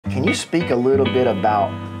you speak a little bit about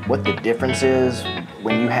what the difference is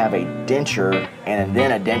when you have a denture and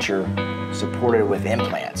then a denture supported with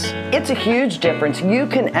implants? It's a huge difference. You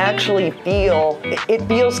can actually feel, it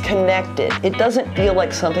feels connected. It doesn't feel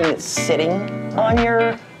like something that's sitting on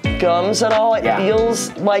your gums at all. It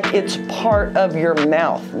feels like it's part of your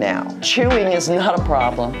mouth now. Chewing is not a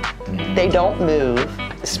problem. They don't move.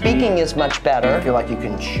 Speaking is much better. I feel like you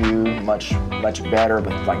can chew much better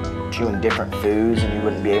with like chewing different foods, and you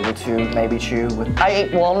wouldn't be able to maybe chew with. I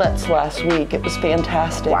ate walnuts last week. It was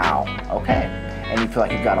fantastic. Wow. Okay. And you feel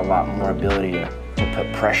like you've got a lot more ability to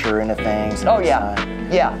put pressure into things. Oh yeah.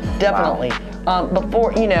 Yeah, definitely. Wow.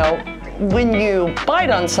 Before, you know, when you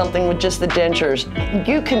bite on something with just the dentures,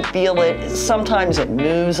 you can feel it. Sometimes it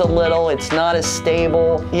moves a little. It's not as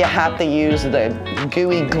stable. You have to use the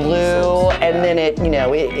gooey glue, and then it, you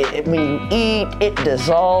know, when you eat, it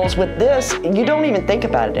dissolves. With this, you don't even think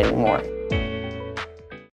about it anymore.